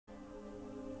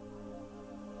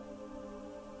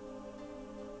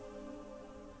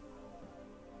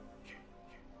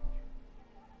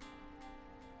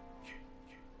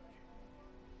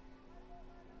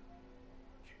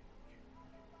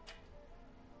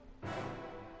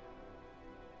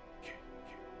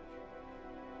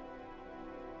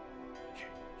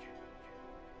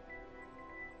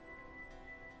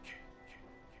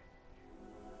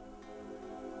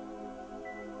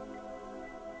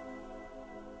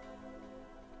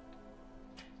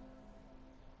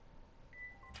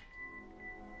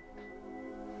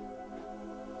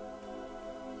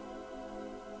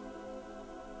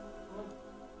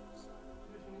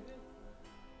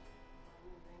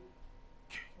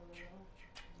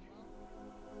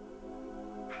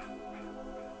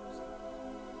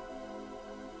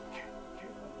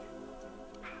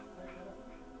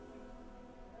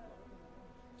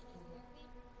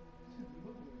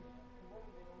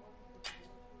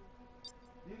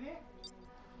دیدی؟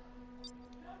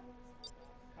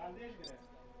 خندهش گرفت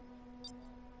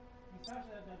میسرش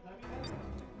در زمین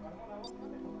برما نماز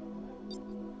نمیخونم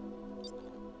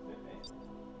ببین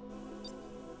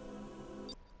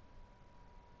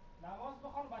نماز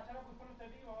بخون بچه را بکنم تا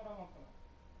دیگه بابا نماز کنم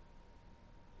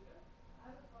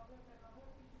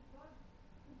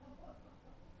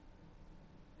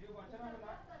دیگه بچه را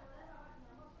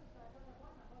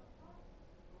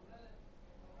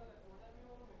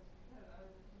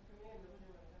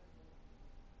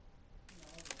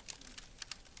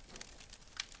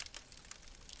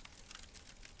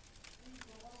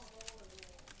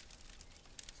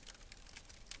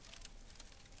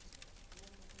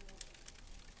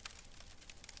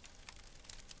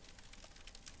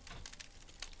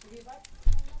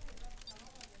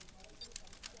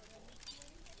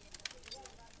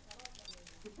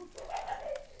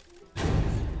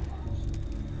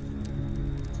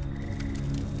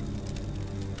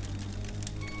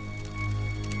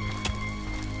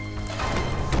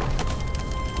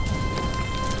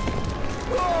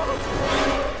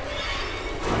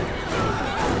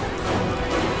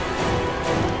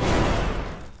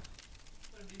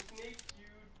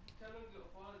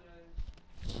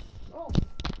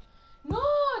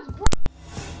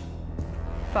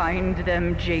Find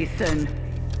them, Jason.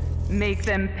 Make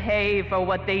them pay for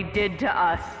what they did to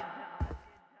us.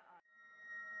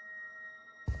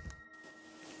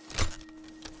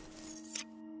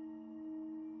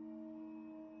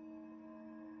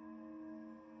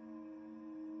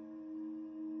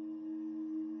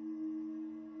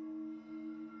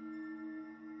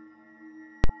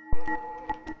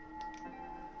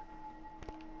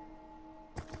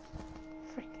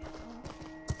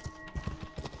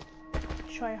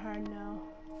 Try hard now.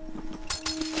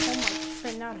 Oh my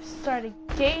friend, now to start a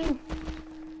game.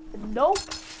 Nope.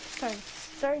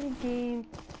 Start a game.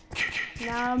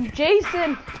 Now I'm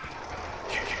Jason.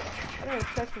 I don't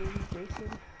expect you to be Jason.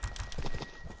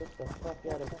 Get the fuck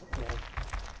out of here.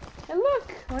 And look,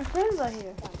 my friends are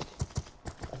here.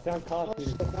 I found coffee.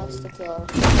 That's the killer.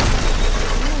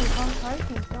 Ooh, Tom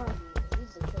Harkins, huh?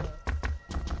 He's the killer.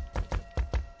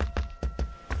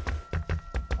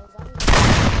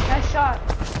 Nice shot.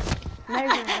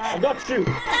 Amazing, I nice. got you!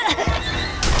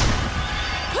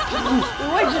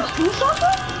 Wait, just two shots? I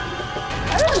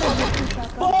don't know if there's two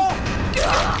shots. Oh!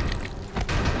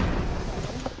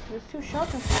 There's two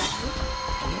shots.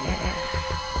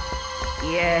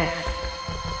 Yes.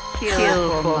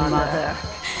 Kill for mother.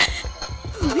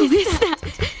 Who is that?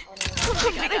 Oh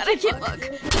my god, I can't look.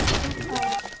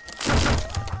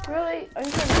 Really? Are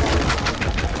you sure?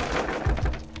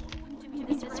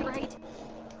 That's right.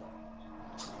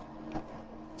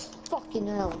 Fucking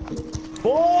hell.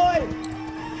 Boy!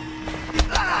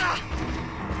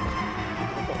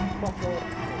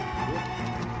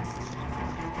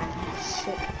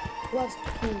 Shit. Plus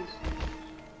two.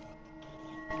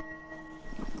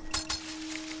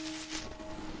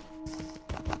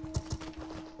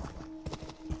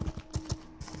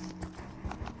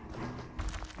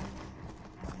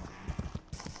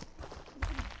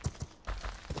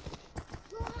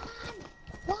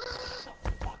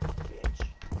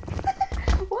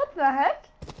 What the heck?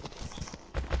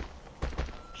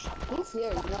 He's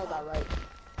here, you know that, right?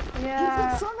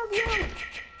 Yeah. He's in front of you!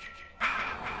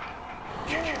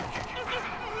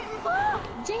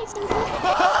 Jason,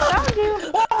 Found you.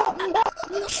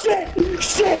 Shit!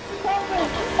 Shit!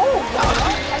 Oh,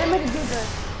 I didn't mean to do this.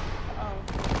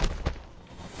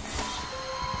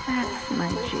 That's my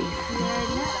Jason.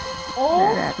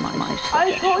 Oh, That's my I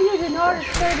told you to not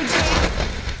start the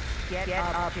game. Get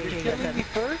up, Jason. Me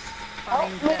first?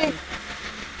 Find them.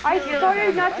 I told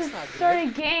you not to start a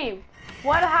game.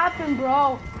 What happened,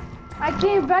 bro? I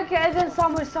came back and then saw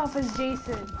myself as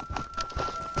Jason.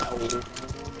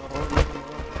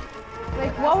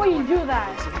 Like, why would you do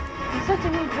that? You're such a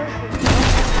mean person.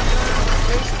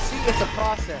 Jason, see, it's a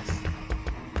process.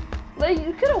 Like,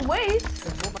 you could have waited.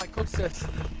 That's what my cook says.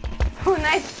 Oh,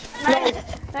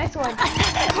 nice one.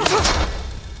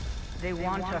 They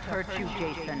want to hurt you,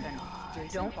 Jason.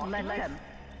 Don't let them.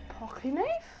 Pocket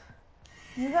knife?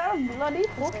 You got a bloody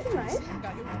pocket knife?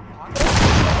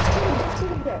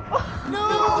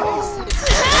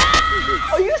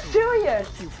 Are you serious?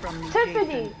 From me,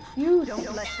 Tiffany, Jason. you.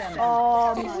 Don't let them.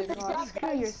 Oh my god,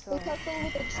 screw yourself. look at them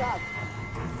with a trap.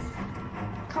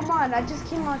 Come on, I just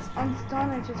came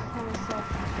undone and just found myself.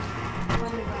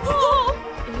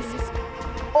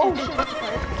 Oh shit,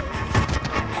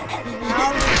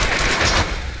 huh?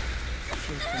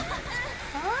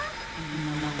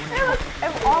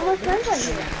 All my friends are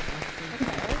here.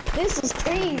 This is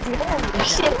crazy. Holy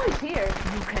shit. Everyone's here.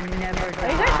 You can can never Are you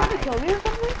guys trying to die. kill me or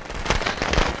something?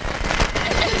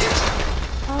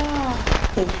 Ah.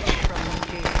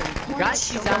 Got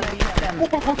she's on me. Them.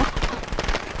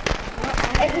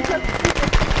 Hey, we took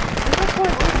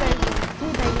teabagging.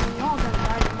 Teabagging, y'all gonna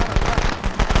die no matter what.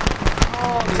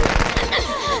 Oh,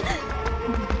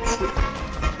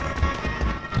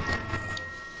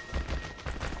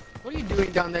 What are you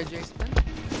doing down there, Jason?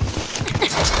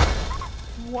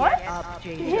 what? Up,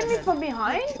 You hit me Jason. from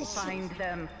behind? Find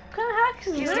them. What kind of hacks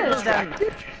is Kill this? them.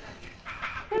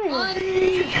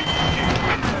 Anyway.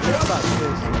 What about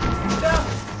Jason?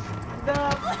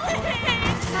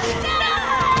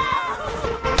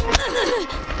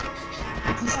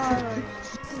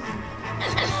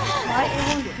 Why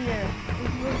everyone's here?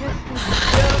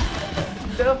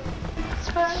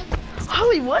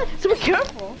 Holy what? So be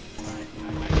careful.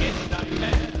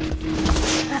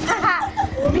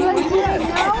 You want to teabag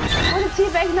now? Want to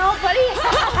teabag now, buddy?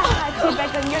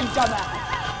 Teabag on your dumb ass.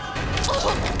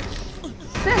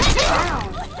 Sit down.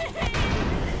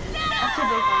 I'll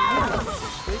teabag on you.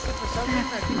 Jason, for some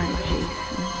reason, I think My Jason.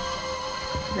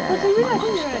 For That some reason, I my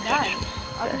think you're gonna die.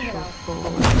 I'll take it special out. boy.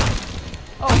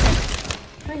 Oh, okay.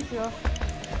 Thanks, yo.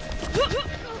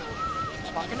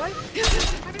 pocket knife?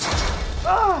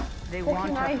 Oh, They Poking want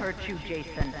to knife. hurt you,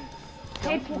 Jason. hey,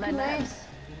 Don't Poké let them. Knives.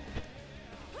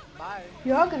 Bye.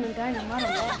 You're all gonna die no matter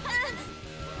what.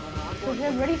 Because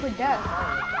they're ready for death.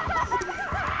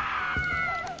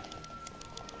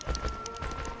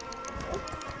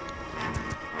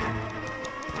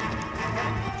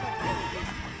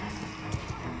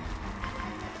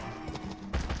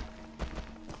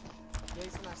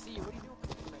 Jason, I see you. What are you doing?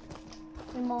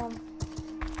 Hey, Mom.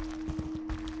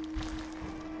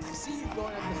 I see you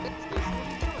going up the steps, Jason.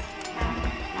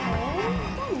 What are you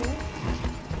doing?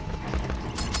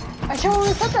 I should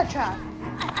only set that trap.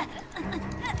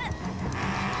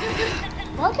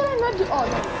 Why can I not do? Oh,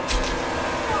 no.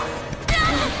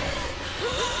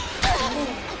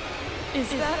 Is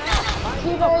that Teabag me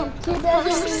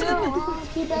now.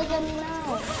 Teabag me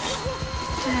now.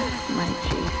 That's my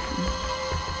Jason.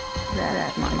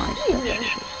 That's my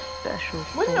special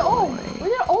Where did boy. Ohm? Where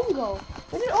did Ohm go?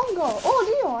 Where did Ohm go? Oh,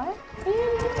 there you are.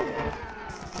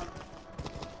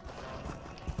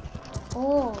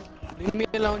 Oh. Leave me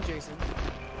alone, Jason.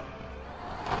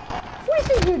 What do you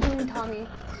think you're doing, Tommy?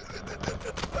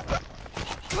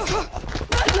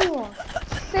 Oh,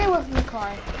 stay away from the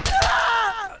car.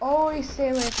 Always stay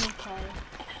away from the car.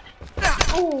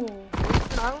 Oh,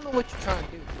 I don't know what you're trying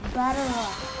to do. batter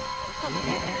up. How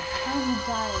he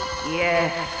died.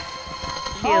 Yes.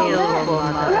 Oh, Kill man. I your don't have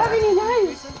mother. any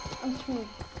knives. I'm screwed.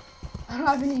 I don't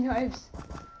have any knives.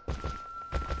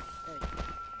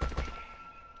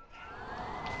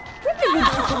 What do you think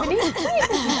you're doing, Tiffany? What do you think you're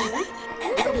doing?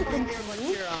 What do you think you're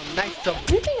doing? Your nice double. You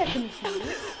think I can see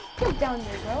you? Get down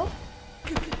there, girl.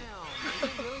 Damn. Is it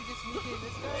really just me and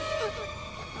this guy?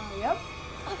 Oh, yep.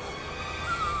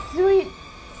 Sweet.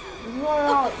 This is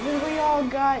what we all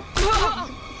got. This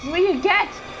is what you get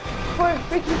for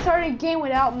freaking starting a game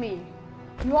without me.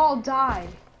 You all died.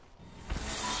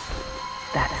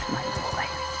 That's my boy.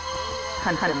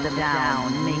 Hunt them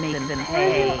down, make them I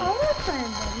pay. want to try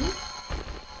and buddy.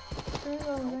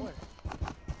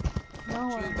 No,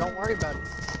 Dude, don't worry about it.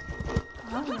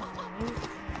 I'm not.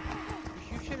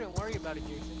 You shouldn't worry about it,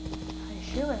 Jason. I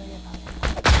should worry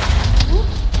about it.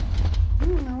 I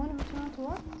wonder what's going on to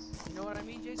us. You know what I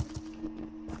mean, Jason?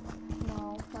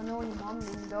 No, I know what your mom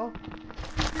means though.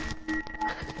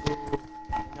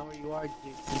 I know where you are,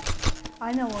 Jason.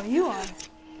 I know where you are.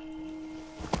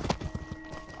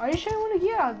 Are you sure you want to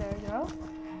get out there, girl?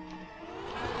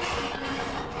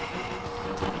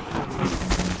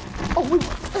 Oh, wait.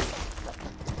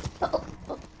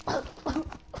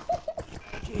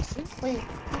 Jason? Wait.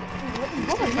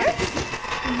 Both are here?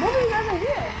 Both of you guys are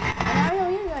here. And I know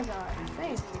you guys are.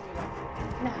 Thanks.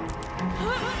 Nah.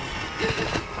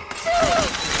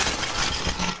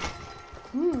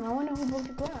 I wonder who broke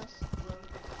the glass.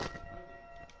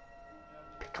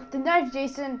 Pick up the knife,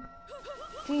 Jason.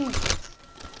 Jeez.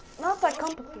 Not that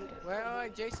complicated.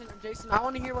 Wait, Jason, I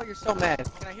want to hear why you're so mad.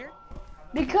 Can I hear?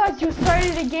 Because you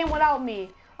started the game without me.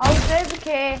 I was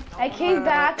AFK, I came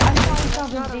back, I saw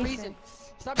myself Not a in reason.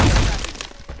 Jason. Stop being mad.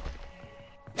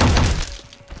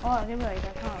 Oh, give me like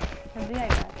that, huh? Can be like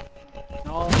that.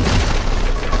 No.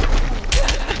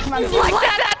 Come on, you like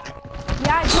that?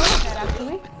 yeah, I do like that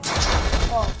actually.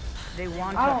 Oh, They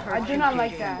want I to don't- hurt I do you, not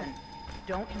like Jason. that.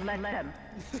 Don't let them.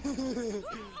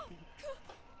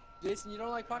 Jason, you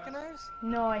don't like pocket knives?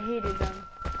 no, I hated them.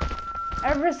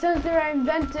 Ever since they were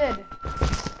invented.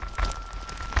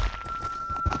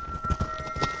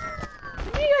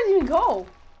 Where do you guys even go?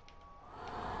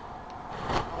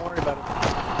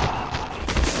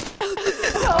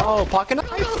 Oh, pocket knife?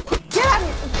 Get out of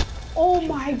here! Oh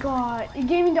my god. It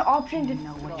gave me the option to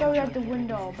throw it out the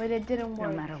window, but it didn't No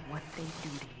work. matter what they do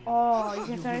to you, Oh, you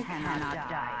can you start. cannot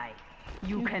die.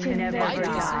 You can can never never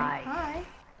die. Hi.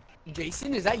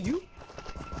 Jason, is that you?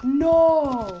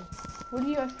 No! Where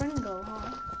did your friend go,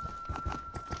 huh?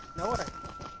 Nowhere.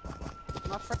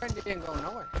 My friend didn't go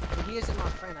nowhere. He isn't my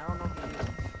friend. I don't know who he is.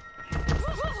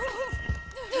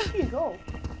 Where did you go?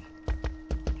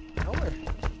 Nowhere.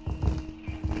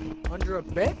 Under a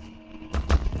bed?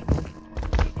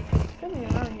 Could be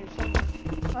around here somewhere.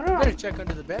 I You don't better know. check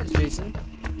under the beds, Jason.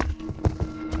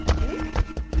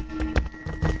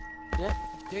 Yeah,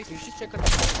 Jason, you should check under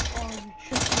the beds. Oh, you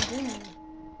should be doing.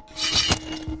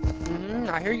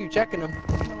 I hear you checking them.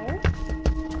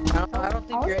 No? I don't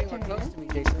think you're anywhere close to me,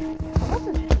 Jason. I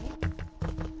wasn't taking it.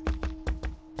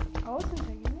 I wasn't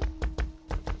taking it.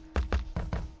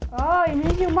 Oh, you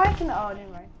need your mic now. Oh,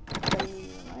 never mind. You need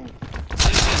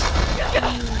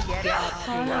your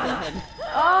mic.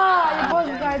 Ah, you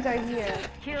both guys are here.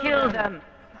 Kill them.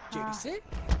 Jason?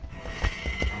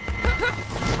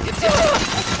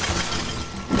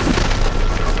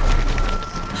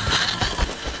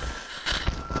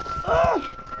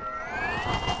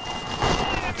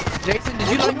 Jason, did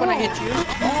you like when I hit you?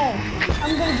 Oh,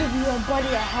 I'm gonna give your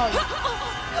buddy a hug.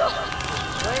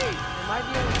 Wait, am I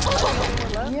the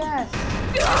only one left?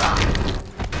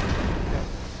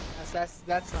 Yes.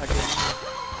 That's not good.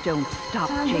 Don't stop,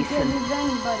 Time to get Jason.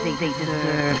 revenge, buddy. They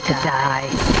deserve to die.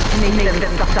 Make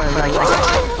them suffer like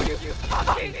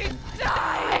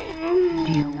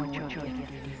Do you know what your choice is?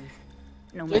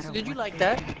 No matter Jason, did you what like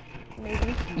that?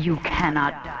 Maybe. You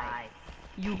cannot die.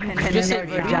 You can Jason,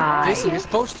 never die. Jason, you're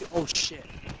supposed to. Oh shit.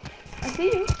 I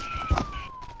see you.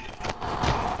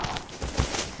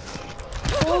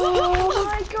 Oh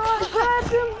my god, grab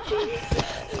him,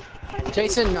 Jesus.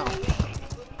 Jason, no.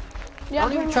 Yeah,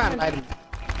 Don't even try and lie to me.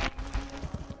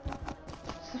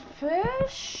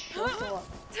 Fish?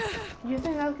 You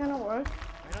think that's gonna work? I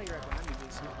know you're right behind me,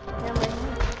 Jason. Yeah, maybe.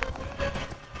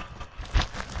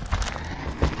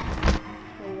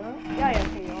 There you go. Yeah,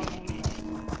 okay, you're on.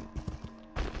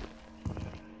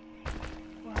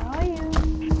 Where are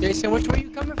you? Jason, which way are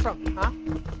you coming from? Huh?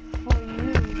 For you.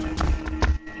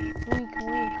 Wink,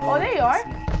 wink. Oh, there you are.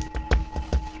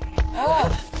 Oh,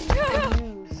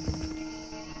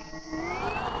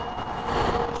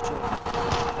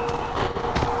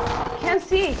 can't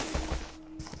see.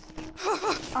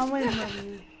 I'm waiting for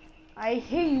you. I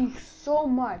hate you so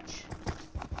much.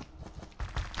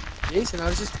 Jason,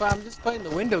 I'm just playing the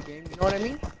window game. You know what I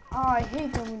mean? Oh, I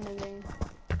hate the window game.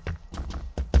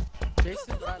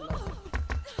 Jason, but I love it.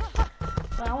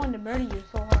 But I want to murder you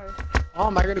so hard. Oh,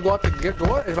 am I gonna go out the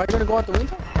door? Am I gonna go out the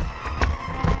window?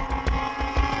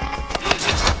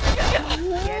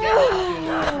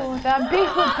 Oh, that big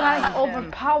hook guy's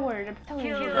overpowered. I'm telling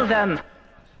you. Kill them.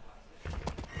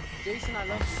 Jason, I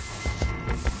love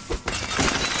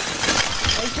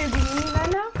Are you sure you need me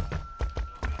right now?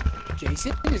 you.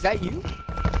 Jason, is that you?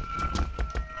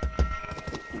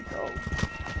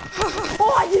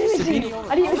 Oh, I didn't even see you.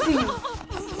 I didn't even see you.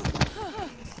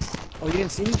 Oh, you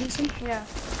didn't see me, Jason? Yeah.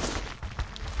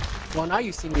 Well, now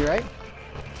you see me, right?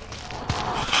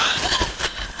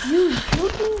 You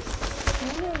shooting?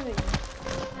 Wait.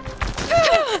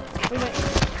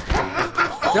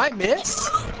 Did I miss?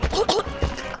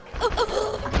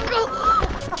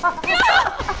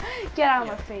 Get out of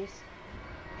my face.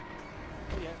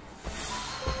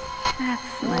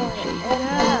 That's my Jason.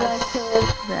 Yes.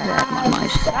 That's my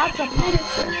That's a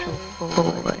special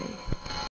boy.